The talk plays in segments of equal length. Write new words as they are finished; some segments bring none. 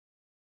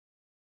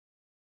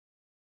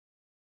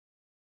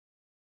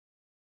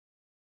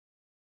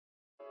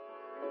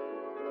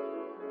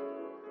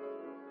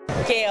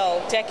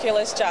Gail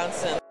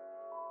Deculus-Johnson.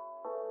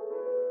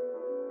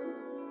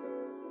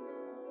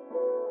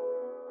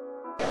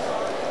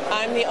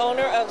 I'm the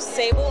owner of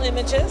Sable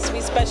Images.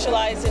 We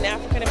specialize in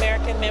African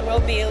American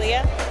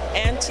memorabilia,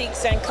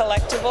 antiques, and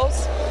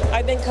collectibles.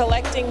 I've been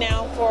collecting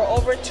now for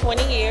over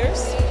 20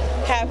 years,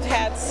 have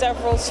had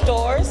several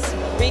stores,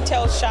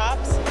 retail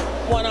shops,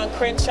 one on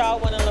Crenshaw,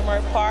 one in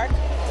Leimert Park.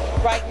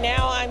 Right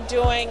now I'm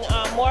doing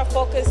more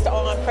focused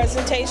on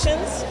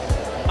presentations.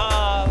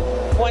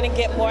 Want to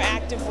get more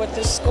active with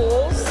the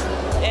schools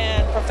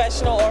and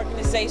professional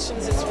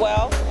organizations as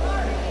well.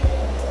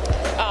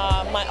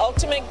 My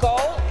ultimate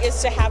goal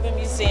is to have a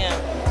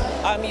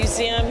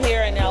museum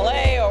here in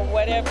LA or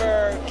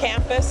whatever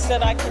campus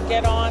that I can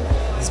get on,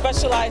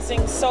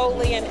 specializing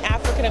solely in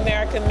African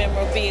American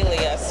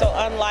memorabilia. So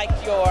unlike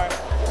your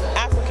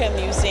African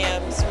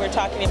museums, we're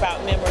talking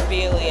about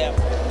memorabilia,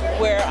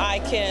 where I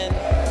can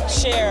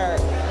share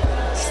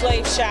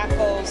slave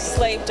shackles,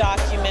 slave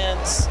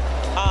documents.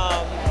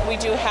 We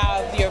do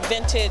have your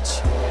vintage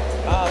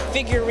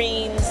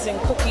figurines and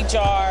cookie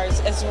jars,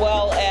 as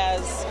well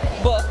as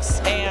books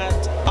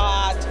and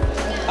odd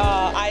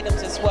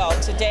items as well.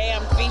 Today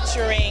I'm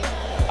featuring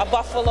a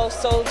Buffalo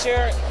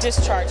Soldier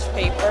discharge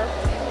paper.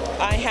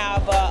 I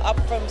have Up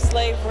From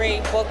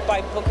Slavery book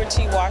by Booker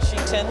T.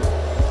 Washington,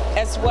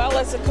 as well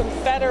as a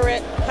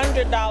Confederate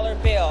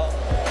 $100 bill,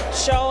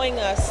 showing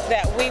us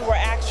that we were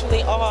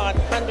actually on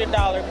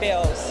 $100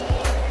 bills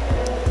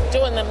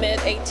during the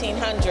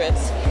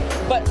mid-1800s,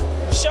 but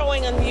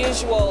showing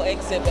unusual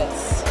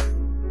exhibits.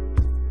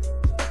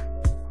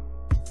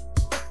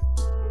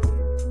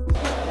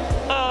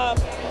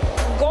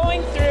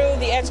 Going through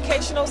the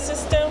educational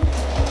system,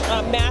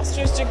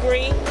 master's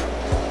degree,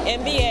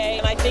 MBA,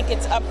 and I think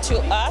it's up to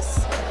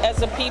us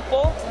as a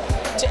people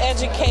to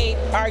educate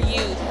our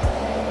youth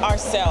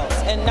ourselves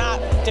and not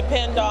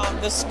depend on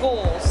the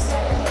schools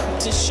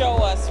to show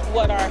us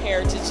what our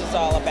heritage is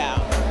all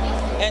about.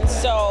 And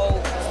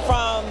so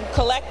from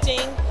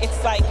collecting,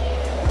 it's like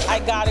I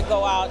gotta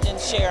go out and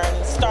share,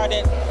 and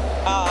started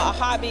a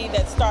hobby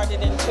that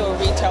started into a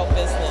retail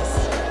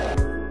business.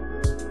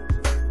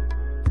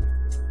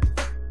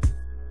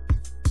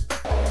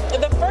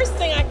 The first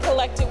thing I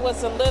collected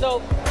was a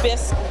little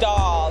bisque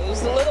doll. It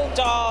was a little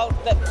doll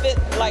that fit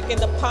like in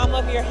the palm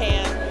of your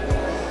hand,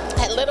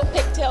 had little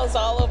pigtails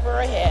all over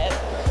her head,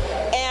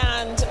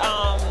 and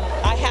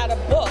I had a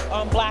book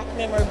on black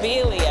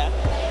memorabilia,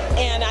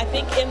 and I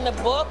think in the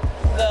book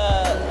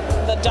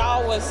the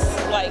doll was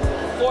like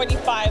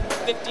 $45,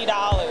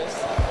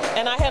 $50,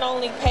 and I had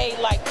only paid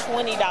like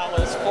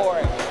 $20 for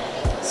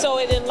it. So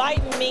it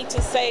enlightened me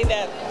to say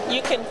that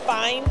you can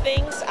find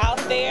things out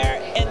there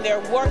and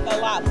they're worth a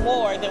lot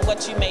more than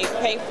what you may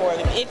pay for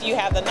them if you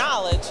have the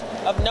knowledge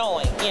of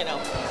knowing, you know.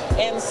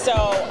 And so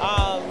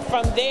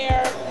from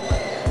there,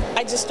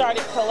 I just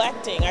started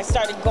collecting. I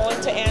started going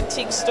to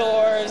antique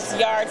stores,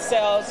 yard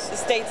sales,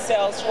 estate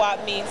sales,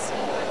 swap meets,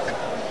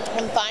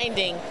 and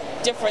finding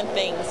different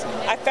things.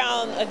 I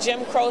found a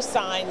Jim Crow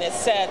sign that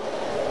said,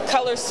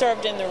 "Color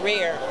served in the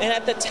rear." And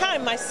at the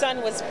time, my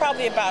son was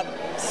probably about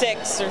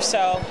 6 or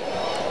so.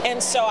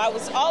 And so I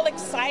was all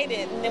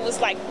excited, and it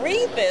was like,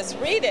 read this,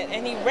 read it.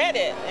 And he read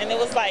it, and it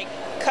was like,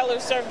 "Color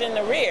served in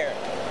the rear."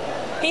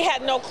 He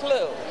had no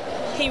clue.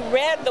 He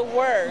read the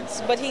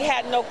words, but he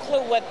had no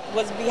clue what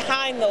was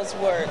behind those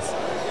words.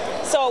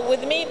 So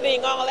with me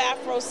being all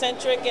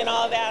Afrocentric and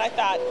all that, I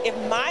thought, if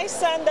my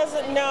son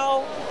doesn't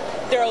know,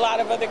 there are a lot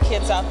of other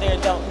kids out there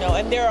that don't know,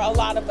 and there are a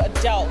lot of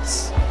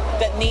adults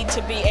that need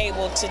to be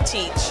able to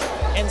teach.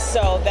 And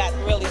so that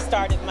really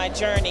started my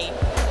journey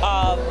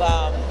of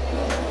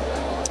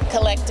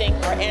collecting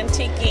or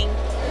antiquing,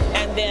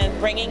 and then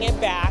bringing it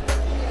back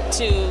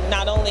to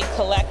not only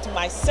collect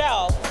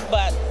myself,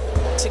 but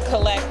to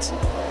collect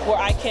where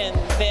I can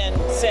then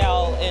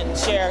sell and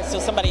share, so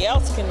somebody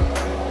else can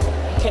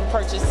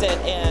purchase it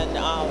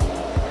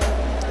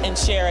and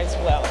share as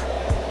well.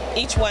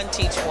 Each one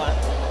teach one.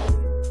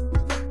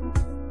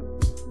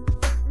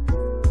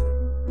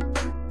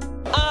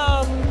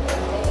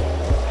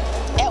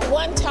 At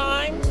one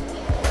time,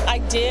 I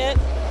did.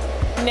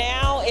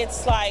 Now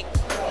it's like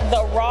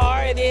the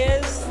rawer it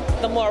is,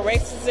 the more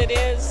racist it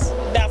is.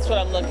 That's what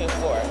I'm looking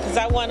for, because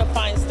I want to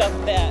find stuff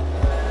that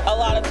a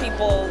lot of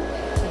people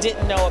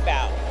didn't know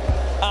about.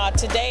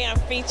 Today I'm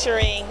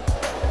featuring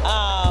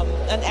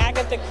an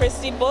Agatha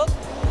Christie book.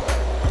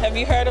 Have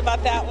you heard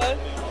about that one?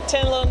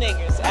 10 Little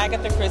Niggers,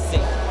 Agatha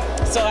Christie.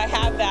 So I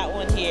have that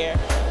one here.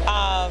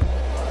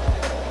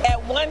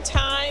 At one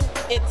time,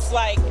 it's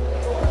like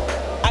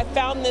I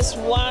found this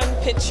one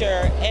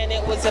picture, and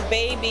it was a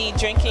baby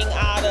drinking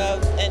out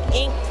of an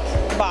ink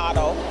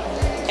bottle,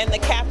 and the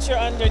capture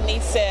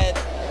underneath said,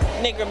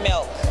 "Nigger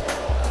milk."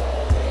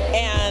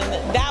 And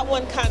that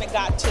one kind of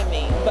got to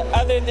me. But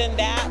other than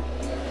that,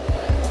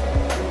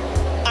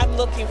 I'm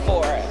looking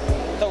for it.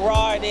 The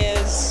raw it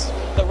is,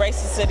 the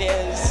racist it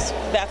is,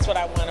 that's what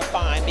I want to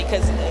find,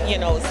 because, you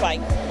know, it's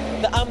like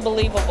the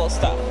unbelievable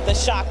stuff, the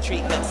shock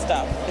treatment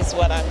stuff is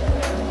what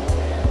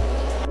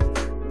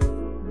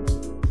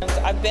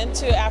I've been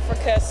to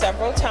Africa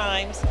several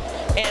times,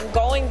 And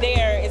going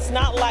there, it's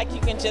not like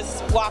you can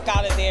just walk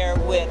out of there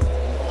with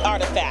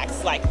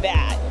artifacts like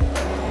that.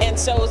 And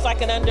so it's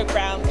like an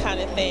underground kind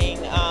of thing.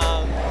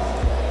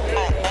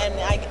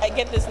 I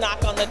get this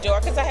knock on the door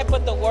because I had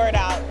put the word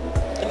out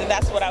that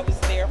that's what I was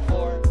there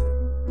for.